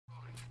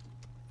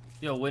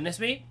Yo, witness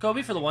me?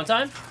 Kobe for the one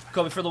time?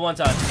 Kobe for the one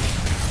time.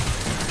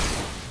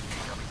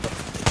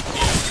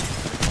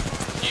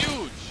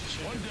 Huge!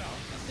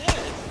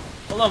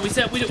 Hold on, we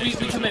said we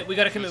commit. We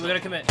gotta commit. We gotta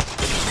commit.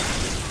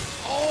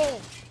 Oh!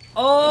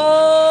 Oh!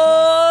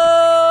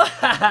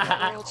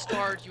 World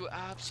starred, you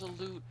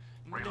absolute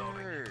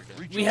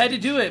nerd. We had to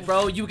do it,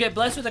 bro. You get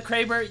blessed with a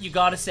Kraber, you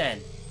gotta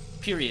send.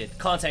 Period.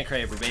 Content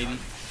Kraber, baby.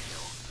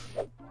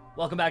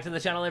 Welcome back to the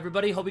channel,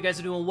 everybody. Hope you guys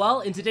are doing well.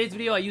 In today's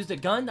video, I used a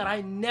gun that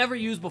I never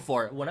used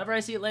before. Whenever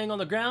I see it laying on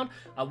the ground,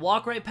 I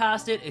walk right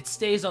past it. It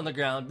stays on the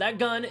ground. That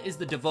gun is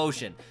the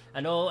Devotion. I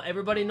know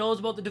everybody knows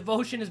about the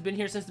Devotion. It's been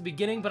here since the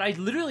beginning, but I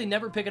literally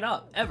never pick it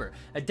up, ever.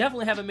 I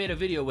definitely haven't made a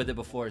video with it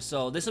before,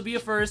 so this will be a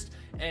first,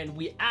 and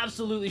we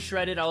absolutely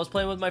shredded. I was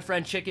playing with my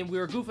friend Chicken. We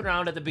were goofing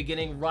around at the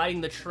beginning, riding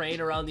the train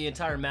around the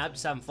entire map,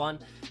 just having fun,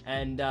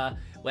 and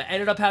we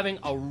ended up having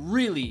a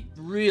really,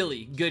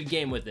 really good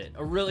game with it.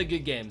 A really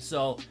good game.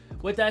 So,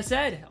 with that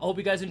said, I hope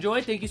you guys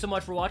enjoyed. Thank you so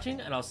much for watching,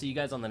 and I'll see you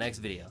guys on the next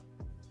video.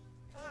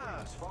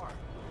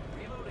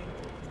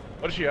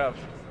 What does she have?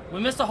 We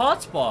missed a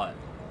hotspot.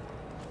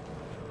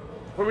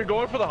 Were we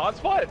going for the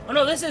hotspot? Oh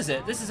no, this is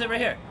it. This is it right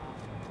here.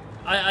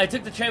 I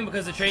took the train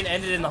because the train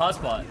ended in the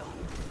hotspot.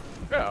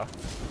 Yeah.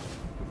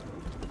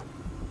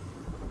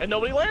 And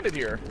nobody landed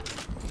here.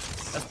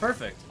 That's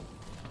perfect.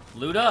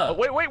 Loot up. Oh,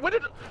 wait, when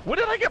did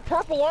I get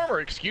purple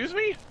armor? Excuse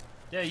me?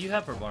 Yeah, you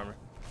have purple armor.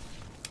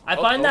 I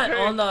find that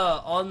on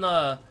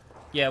the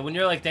yeah, when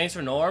you're like, thanks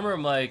for no armor,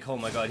 I'm like, oh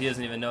my god, he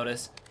doesn't even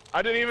notice.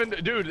 I didn't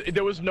even, dude,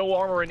 there was no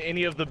armor in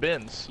any of the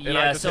bins. And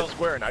yeah, I just so hit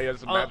square and I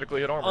just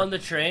magically hit armor. On the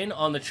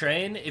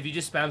train, if you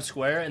just spam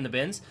square in the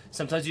bins,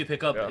 sometimes you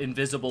pick up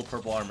invisible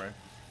purple armor.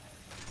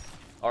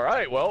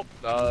 Alright, well,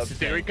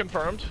 theory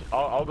confirmed.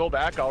 I'll go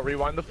back, I'll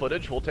rewind the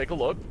footage, we'll take a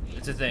look.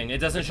 It's a thing. It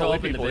doesn't show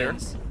up in the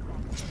bins.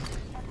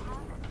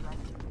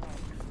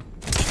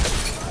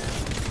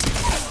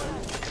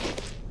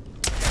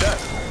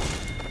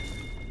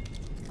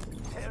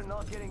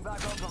 Getting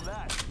back up from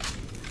that.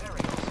 There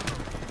he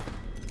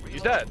goes.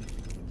 He's dead.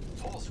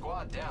 Whole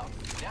squad down.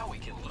 Now we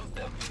can loot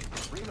them.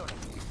 Reloading.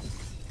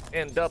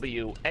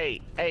 NW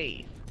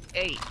A.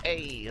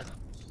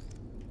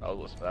 I'll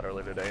listen to that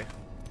earlier today.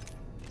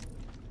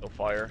 No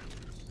fire.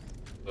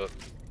 Give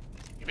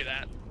me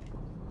that.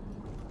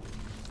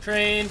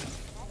 Train.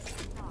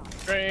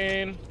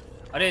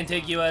 I didn't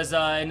take you as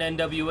an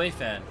NWA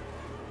fan.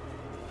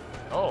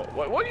 Oh,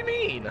 what do you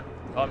mean?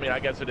 I mean, I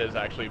guess it is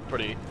actually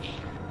pretty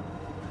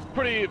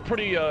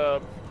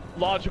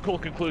logical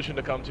conclusion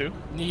to come to.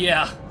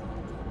 Yeah.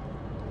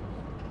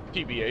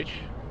 TBH.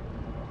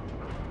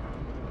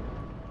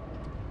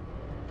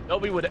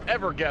 Nobody would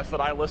ever guess that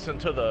I listen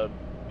to the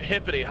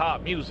hippity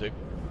hop music.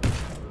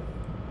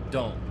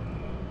 Don't.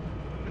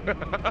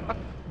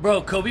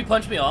 Bro, Kobe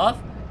punched me off.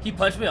 He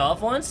punched me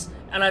off once,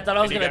 and I thought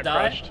I was gonna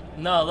die. Crushed?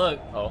 No, look.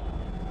 Oh.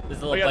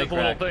 There's a little bike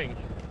crack. Thing.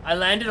 I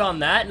landed on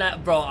that,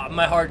 and bro,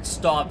 my heart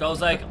stopped. I was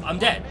like, I'm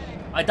dead.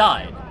 I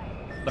died.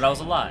 But I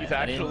was alive. He's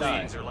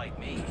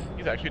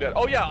actually dead.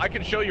 Oh yeah, I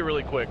can show you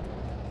really quick.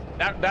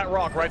 That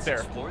rock right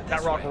there.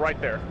 That rock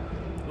right there.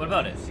 What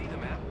about it?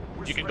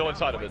 You can go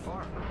inside of it.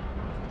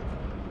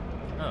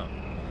 Oh.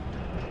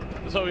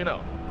 So you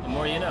know. The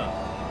more you know.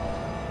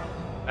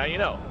 Now you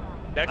know.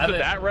 Next to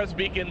that res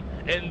beacon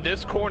in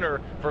this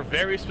corner for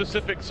very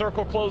specific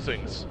circle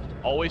closings.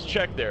 Always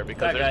check there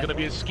because there's gonna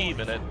be a skeeve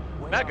in it.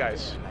 Bad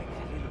guys.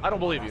 I don't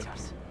believe you.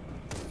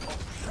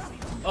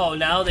 Oh,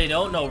 now they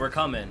don't know we're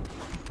coming.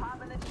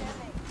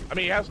 I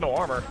mean, he has no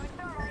armor.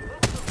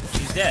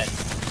 He's dead.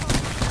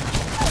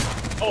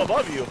 Oh,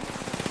 above you.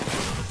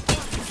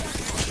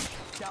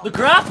 The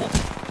grapple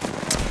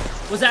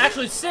was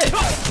actually sick.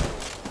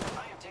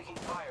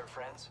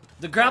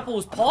 The grapple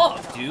was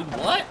popped, dude.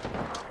 What?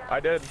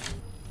 I did.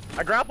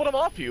 I grappled him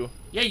off you.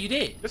 Yeah, you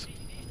did.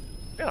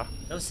 Yeah.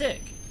 That was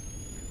sick.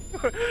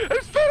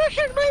 It's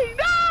finishing me!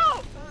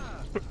 No!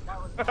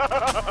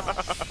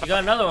 You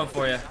got another one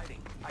for you.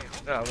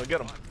 Yeah, I'm gonna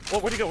get him. Oh,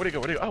 where'd he go? Where'd he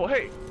go? Oh,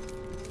 hey.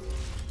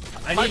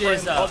 I need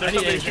his, I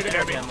need his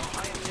ammo.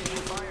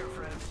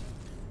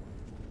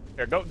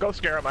 Here, go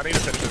scare him. I need to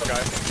finish this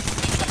guy.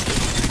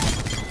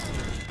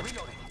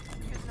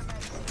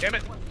 Damn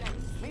it.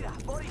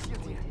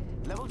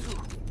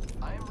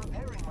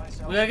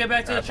 We gotta get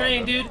back to the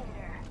train, dude.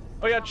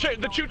 Oh yeah,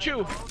 the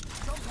choo-choo.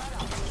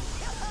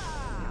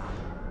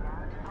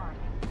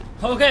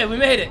 Okay, we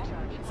made it.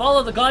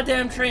 Follow the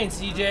goddamn train,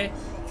 CJ.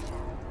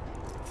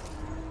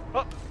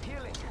 Oh.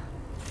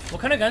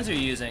 What kind of guns are you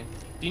using?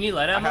 Do you need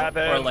light ammo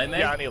or light mag?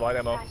 Yeah, I need light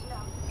ammo.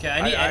 Okay,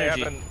 I need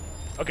energy.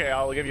 Okay,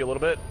 I'll give you a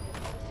little bit.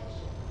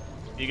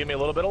 You give me a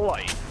little bit of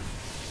light.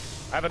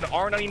 I have an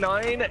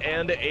R99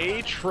 and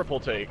a triple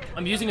take.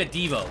 I'm using a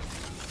Devo.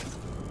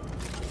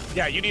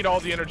 Yeah, you need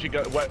all the energy,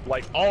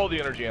 like all the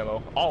energy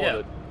ammo, all of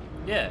it.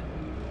 Yeah.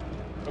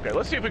 Okay,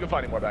 let's see if we can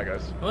find any more bad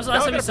guys. When was the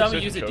last time you saw me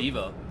use a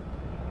Devo?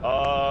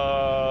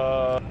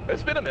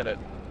 It's been a minute.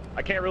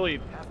 I can't really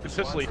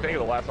consistently think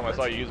of the last time I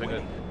saw you using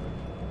it.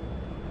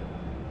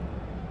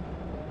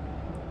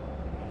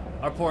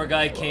 Our poor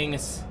guy King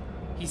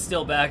he's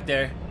still back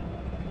there.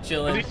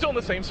 Chilling. Is he still in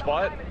the same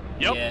spot?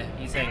 Yep. Yeah,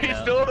 he's hanging He's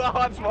out. still in the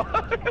hot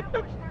spot.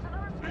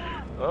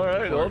 All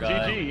right, Poor well,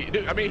 guy. GG.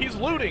 Dude, I mean, he's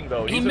looting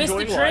though. He He's missed the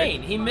enjoying train.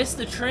 life. He missed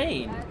the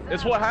train.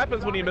 It's what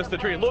happens when you miss the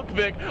train. Look,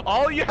 Vic,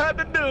 all you had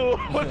to do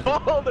was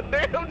follow the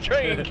damn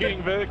train,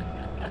 King Vic.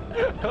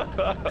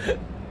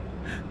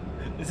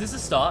 Is this a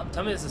stop?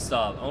 Tell me it's a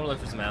stop. I want to look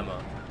for some ammo.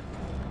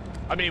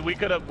 I mean, we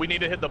need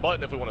to hit the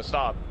button if we want to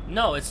stop.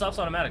 No, it stops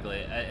automatically.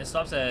 It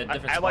stops at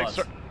different spots.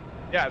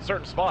 Yeah, at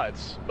certain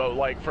spots. But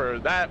like for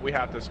that, we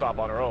have to stop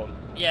on our own.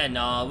 Yeah,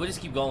 no, we'll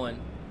just keep going.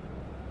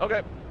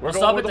 Okay. We'll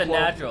stop at the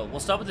natural. We'll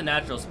stop at the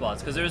natural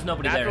spots because there's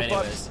nobody there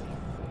anyways.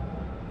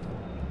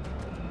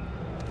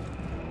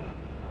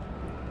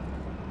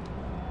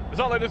 It's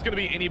not like there's gonna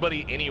be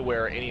anybody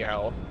anywhere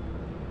anyhow.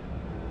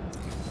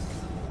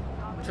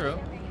 True.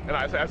 And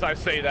as I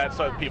say that,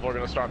 some people are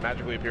gonna start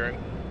magically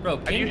appearing. Bro,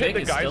 Have you King hit Vic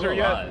the is still geyser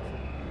yet? alive.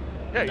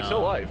 Yeah, he's No. still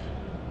alive.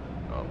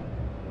 Oh.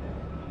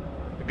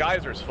 The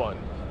geyser's fun.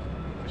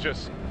 It's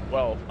just,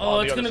 well, Oh,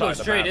 on it's the other gonna go side of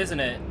the straight, map. isn't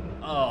it?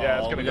 Oh, Yeah,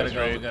 it's gonna we go gotta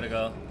straight. We gotta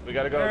go. We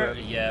gotta go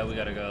then. Yeah, we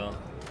gotta go.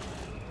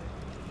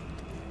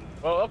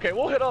 Well, okay,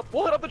 we'll hit up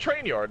the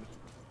train yard.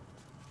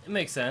 It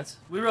makes sense.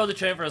 We rode the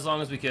train for as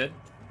long as we could.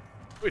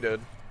 We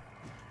did.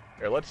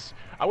 Here,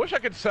 I wish I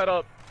could set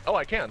up. Oh,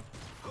 I can.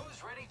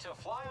 Who's ready to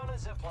fly on a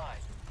zip line?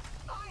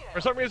 For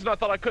some reason, I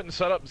thought I couldn't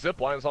set up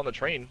zip lines on the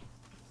train.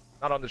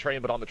 Not on the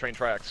train, but on the train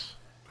tracks.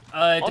 It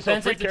Also,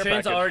 depends free if the care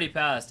train's package. already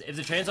passed. If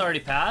the train's already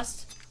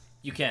passed,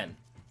 you can.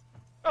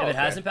 Oh, If it okay.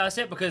 hasn't passed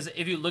yet, because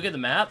if you look at the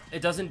map,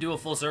 it doesn't do a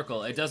full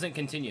circle. It doesn't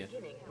continue.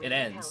 It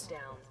ends.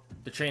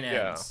 The train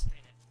ends.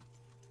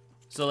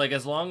 So like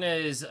as long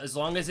as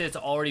it's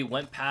already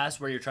went past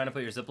where you're trying to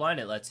put your zip line,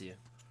 it lets you.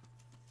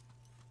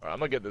 All right, I'm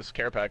gonna get this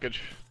care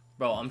package.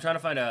 Bro, I'm trying to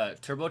find a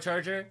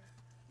turbocharger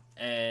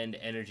and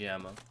energy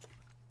ammo.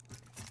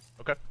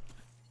 Okay.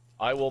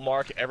 I will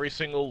mark every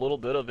single little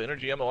bit of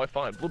energy ammo I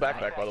find. Blue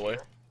backpack, by the way.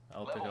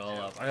 I'll pick it all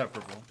up. I got a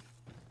purple.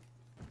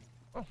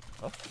 Oh,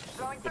 well.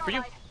 Good for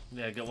you.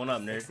 Yeah, get one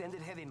up, nerd.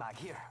 Extended heavy mag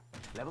here.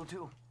 Level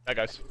 2. Hi,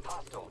 guys.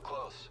 Hostile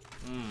close.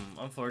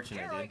 Unfortunate,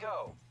 Here I dude.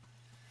 go.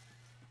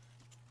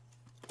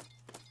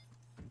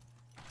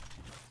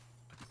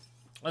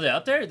 Are they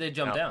out there? Or they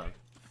jumped No. down.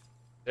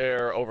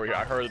 They're over here.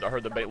 I heard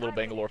the little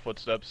Bangalore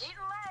footsteps.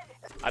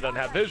 I don't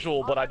have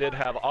visual, but I did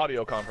have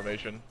audio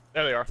confirmation.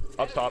 There they are,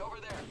 up top. Over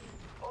there.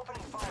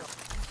 Opening fire.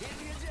 Hit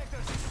the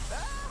injectors.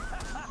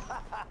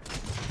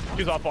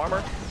 She's off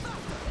armor.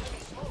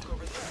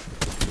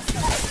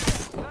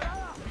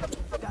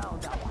 Down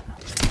that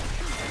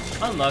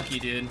one. Unlucky,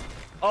 dude.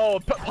 Oh,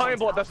 pine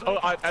blood. That's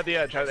at the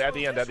edge. At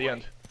the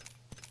end.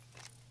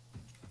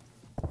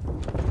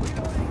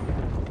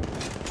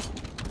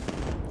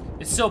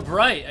 It's so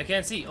bright, I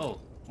can't see. Oh,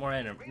 more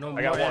energy. No I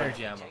more got one.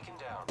 energy ammo. Taken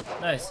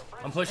down. Nice.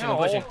 I'm pushing. Ow.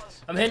 I'm pushing.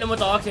 I'm hitting him with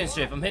the octane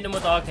strafe. Hit him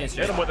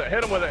with it.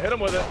 Hit him with it. Hit him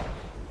with it.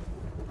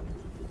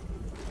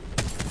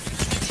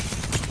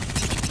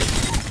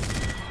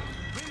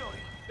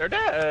 They're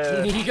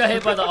dead. He got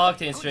hit by the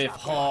octane strafe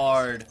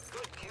hard.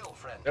 Good kill,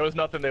 friend. There was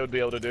nothing they would be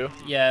able to do.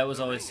 Yeah, it was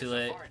always too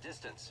late. Far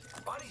distance.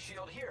 Body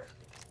shield here.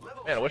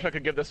 Level Man, I wish I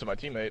could give this to my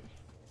teammate.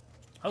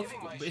 Oh,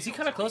 is he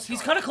kind of close?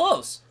 He's kind of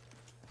close.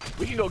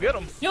 We can go get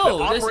him. Yo,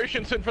 The this-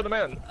 Operation Sin for the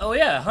men. Oh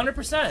yeah,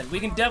 100%. We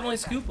can definitely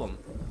scoop him.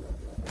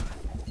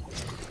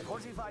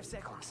 45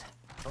 seconds.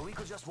 Or we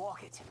could just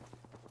walk it.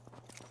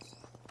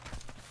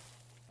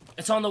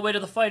 It's on the way to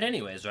the fight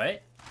anyways,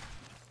 right?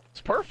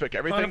 It's perfect.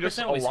 Everything just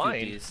 100% we scoop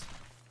aligned. these.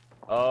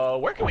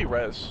 Where can we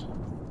res?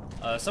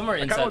 Somewhere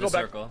kinda inside wanna the go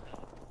back- circle.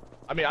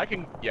 I mean, I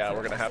can. Yeah,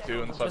 we're gonna have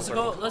to inside the Let's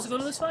circle. go. Let's go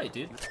to this fight,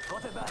 dude.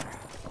 Got a banner.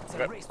 It's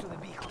Okay. a race to the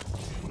beacon.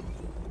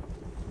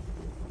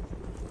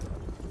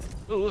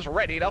 Who's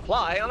ready to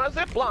fly on a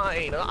zip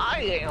line?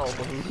 I am.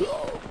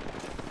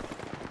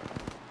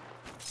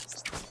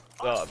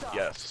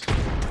 Yes.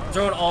 I'm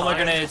throwing all my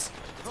grenades.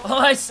 Oh,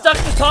 I stuck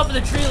the top of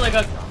the tree like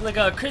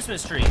a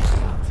Christmas tree.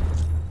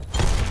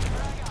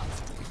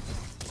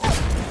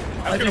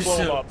 I'm gonna blow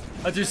him up.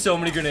 I threw so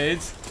many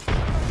grenades.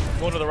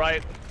 Going to the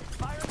right.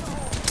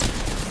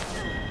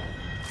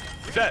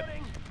 He's dead.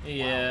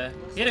 Yeah,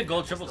 he had a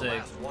gold triple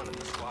take.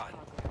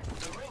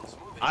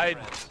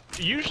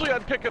 Usually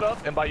I'd pick it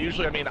up, and by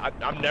usually I mean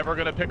I'm never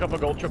gonna pick up a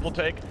gold triple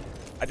take.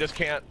 I just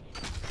can't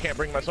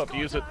bring myself to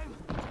use it.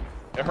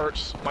 It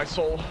hurts my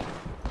soul.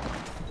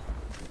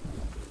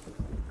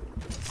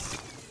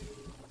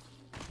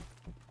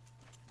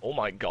 Oh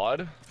my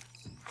god.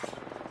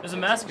 There's a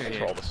massacre For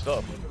here. all the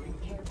stuff.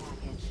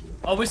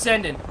 Oh, we're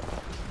sending.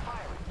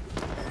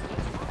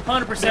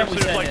 100% we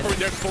There's like sending.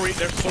 there's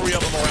three of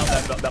them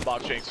around that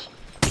box shakes.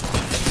 Down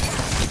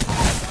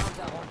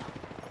that one.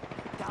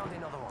 Down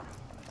another one.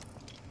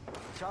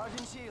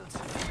 Charging shields.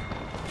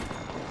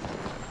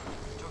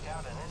 Took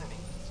out an enemy.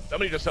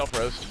 Somebody just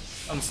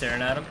self-resed. I'm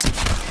staring at him.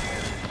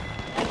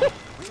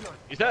 Reload.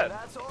 He's dead.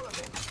 That's all of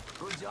it.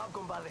 Good job,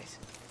 compadres.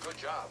 Good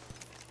job.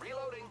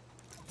 Reloading.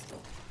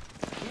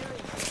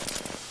 Healing.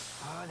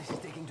 Ah, this is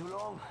taking too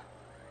long.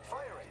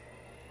 Firing.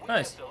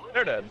 Nice.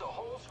 They're dead.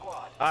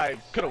 I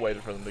could have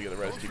waited for them to get the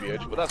res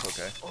TBH, but that's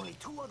okay. Only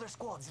 2 other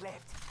squads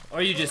left.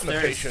 Or you just I'm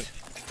impatient.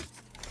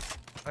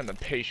 thirst. I'm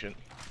impatient.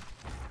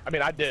 I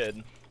mean, I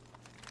did.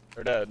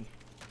 They're dead.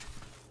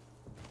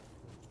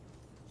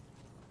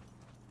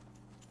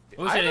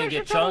 I wish I didn't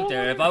get chunked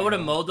there. If I would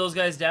have mowed those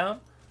guys down,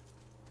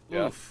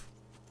 Yeah. oof.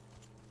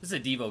 This is a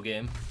Devo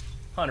game,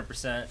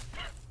 100%.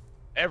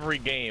 Every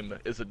game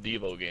is a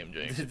Devo game,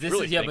 James. This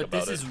Really is, yeah, think but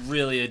this about is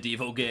really a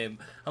Devo game.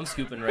 I'm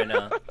scooping right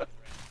now.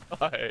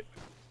 Alright.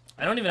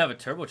 I don't even have a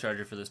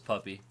turbocharger for this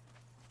puppy.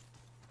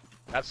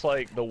 That's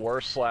like the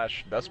worst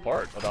 / best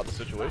part about the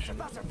situation.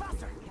 Faster,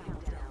 faster.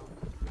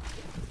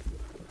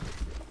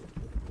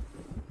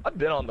 I've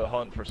been on the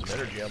hunt for some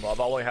energy ammo. I've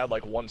only had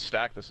like 1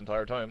 stack this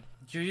entire time.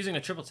 You're using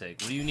a triple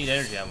take. What do you need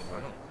energy ammo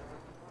for?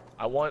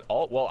 I want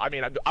all. Well, I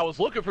mean, I was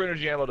looking for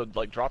energy ammo to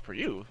like drop for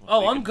you.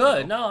 Oh, so I'm you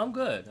good. you know. No, I'm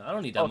good. I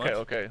don't need that much.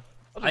 Okay,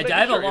 okay. I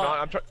have a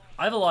lot.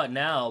 I have a lot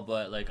now,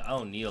 but like I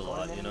don't need a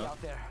lot, you know.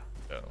 Out there.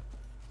 Yeah.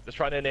 Just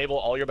trying to enable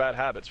all your bad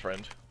habits,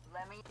 friend.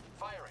 Let me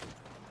firing.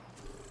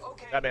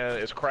 Okay. That man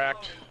is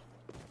cracked.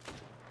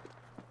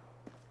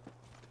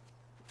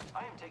 I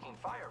am taking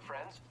fire,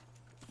 friends.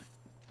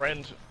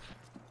 Friend,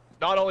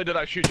 not only did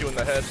I shoot you in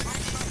the head,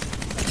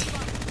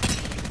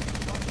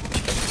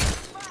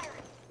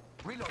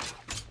 Reload.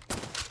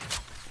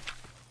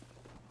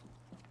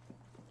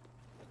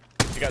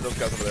 you got those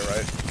guys over there,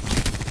 right?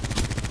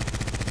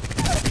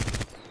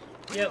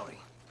 Yep.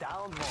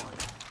 Down one.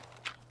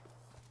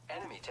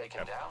 Enemy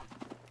taken down.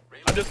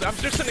 I'm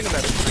just sending a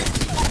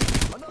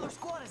message. Another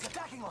squad is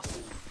attacking us.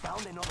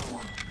 Found another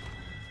one.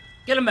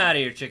 Get him out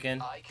of here,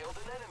 chicken. I killed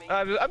an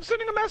enemy. I'm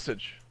sending a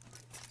message.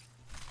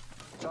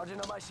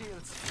 Charging on my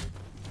shields.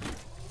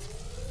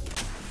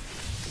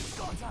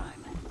 Go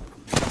time.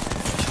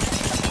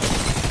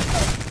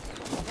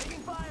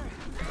 Taking fire.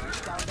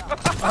 Down.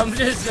 I'm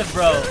just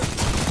bro.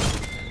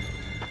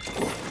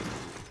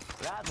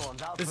 That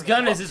one's out. This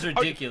gun is just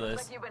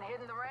ridiculous. You've been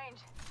hitting the range.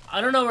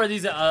 I don't know where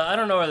these. I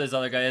don't know where this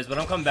other guy is, but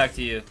I'm coming back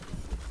to you.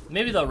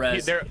 Maybe they'll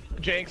res.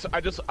 Janks, I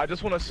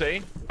just want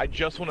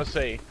to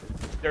say,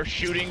 they're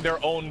shooting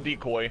their own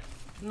decoy.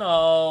 No.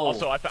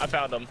 Also, I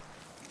found him.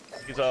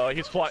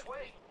 He's flying.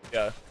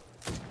 Yeah.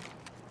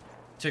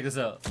 Check this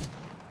out.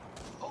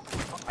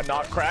 I'm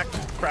not cracked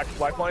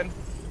lifeline.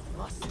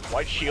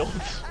 White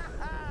shields.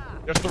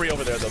 There's 3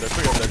 over there though. There's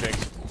 3 over there,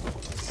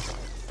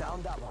 Janks.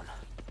 Down that one.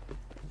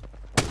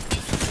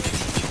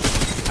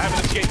 I have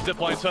an escape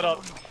zipline set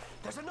up.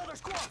 There's another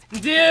squad.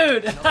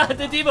 Dude,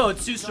 the Devo,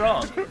 it's too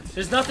strong.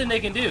 There's nothing they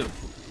can do.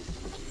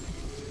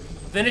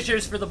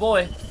 Finishers for the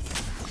boy.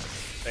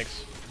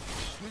 Thanks.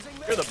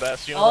 You're the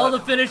best. You know All that?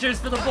 the finishers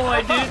for the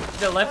boy, dude.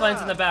 The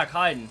lifeline's in the back,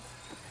 hiding.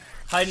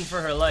 Hiding for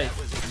her life.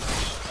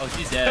 Oh,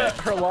 she's dead.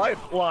 Her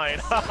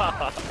lifeline.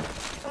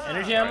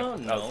 Energy ammo?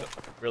 That No.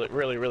 was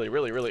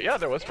really. Yeah,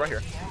 there was right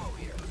here.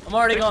 I'm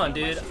already gone,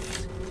 dude.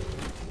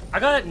 I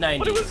got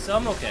 90, so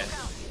I'm okay.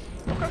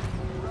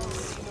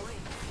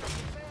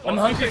 I'm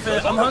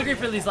hungry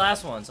for these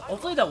last ones.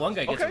 Hopefully that one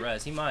guy gets a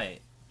res. He might.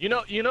 You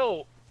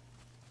know.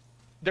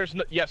 There's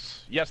no,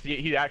 yes,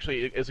 he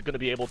actually is going to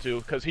be able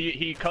to, because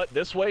he cut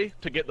this way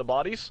to get the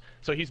bodies,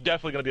 so he's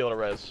definitely going to be able to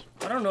res.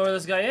 I don't know where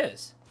this guy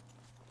is.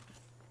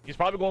 He's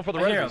probably going for the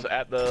I hear res him.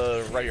 at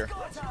the right here.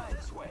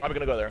 Probably going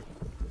to go there.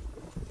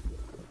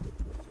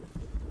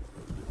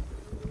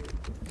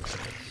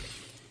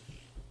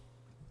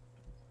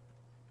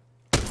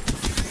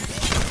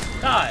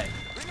 Die.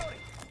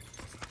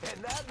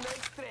 And that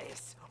makes 3.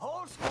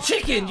 Whole squad.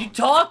 Chicken, you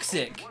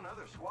toxic. One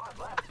other squad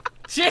left.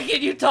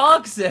 Chicken, you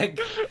toxic.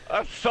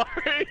 I'm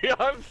sorry.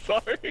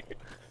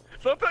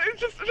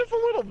 Sometimes it's just a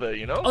little bit,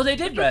 you know. Oh, they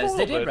did Just a res.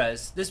 They little did bit.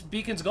 res. This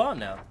beacon's gone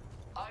now.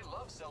 I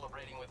love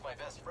celebrating with my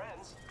best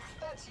friends.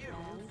 That's you.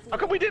 How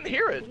come we didn't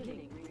hear it?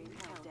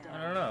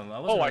 I don't know. I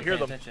wasn't Oh, I really hear paying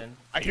them. attention.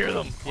 I hear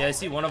them. Yeah, I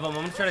see one of them.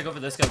 I'm gonna try to go for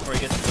this guy before he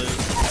gets blue.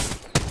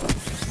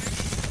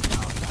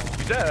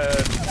 He's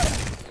dead.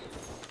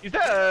 He's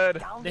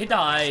dead. They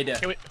died.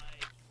 Can we...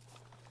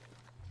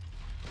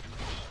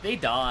 They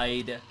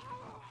died.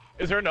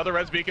 Is there another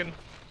res beacon?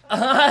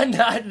 No,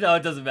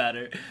 it doesn't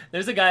matter.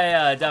 There's a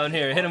guy down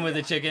here. Hit him with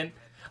a chicken.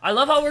 I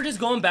love how we're just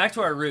going back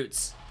to our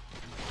roots.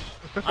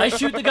 I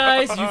shoot the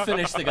guys, you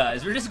finish the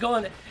guys. We're just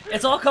going.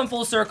 It's all come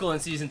full circle in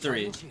season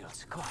 3. It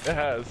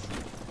has.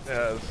 It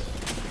has.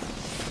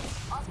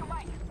 Oscar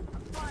Mike.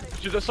 Spotted.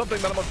 Which is just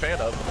something that I'm a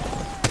fan of.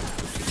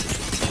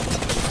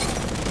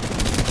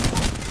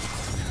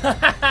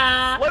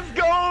 Let's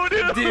go,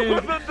 dude!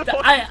 Dude,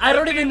 I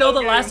don't even know the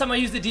last time I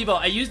used the Devo.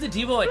 I used the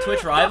Devo at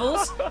Twitch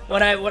Rivals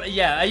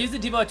yeah, I used the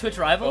Devo at Twitch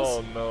Rivals.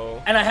 Oh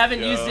no. And I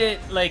haven't used it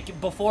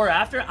like before or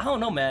after. I don't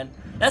know, man.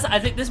 I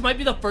think this might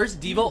be the first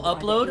Devo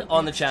upload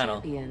on the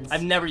channel.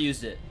 I've never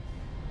used it.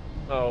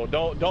 Oh,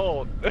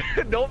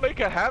 don't make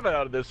a habit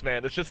out of this,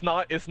 man. It's just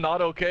not. It's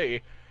not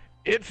okay.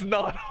 It's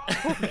not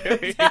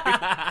okay.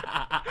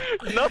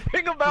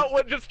 Nothing about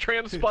what just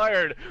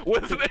transpired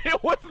was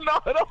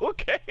not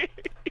okay.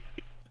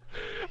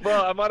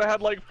 Bro, I might have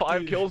had like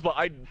 5 kills, but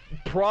I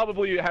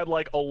probably had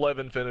like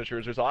 11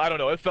 finishers or so. I don't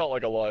know. It felt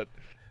like a lot.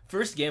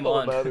 First game All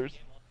on. that matters.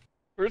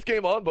 First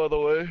game on, by the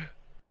way.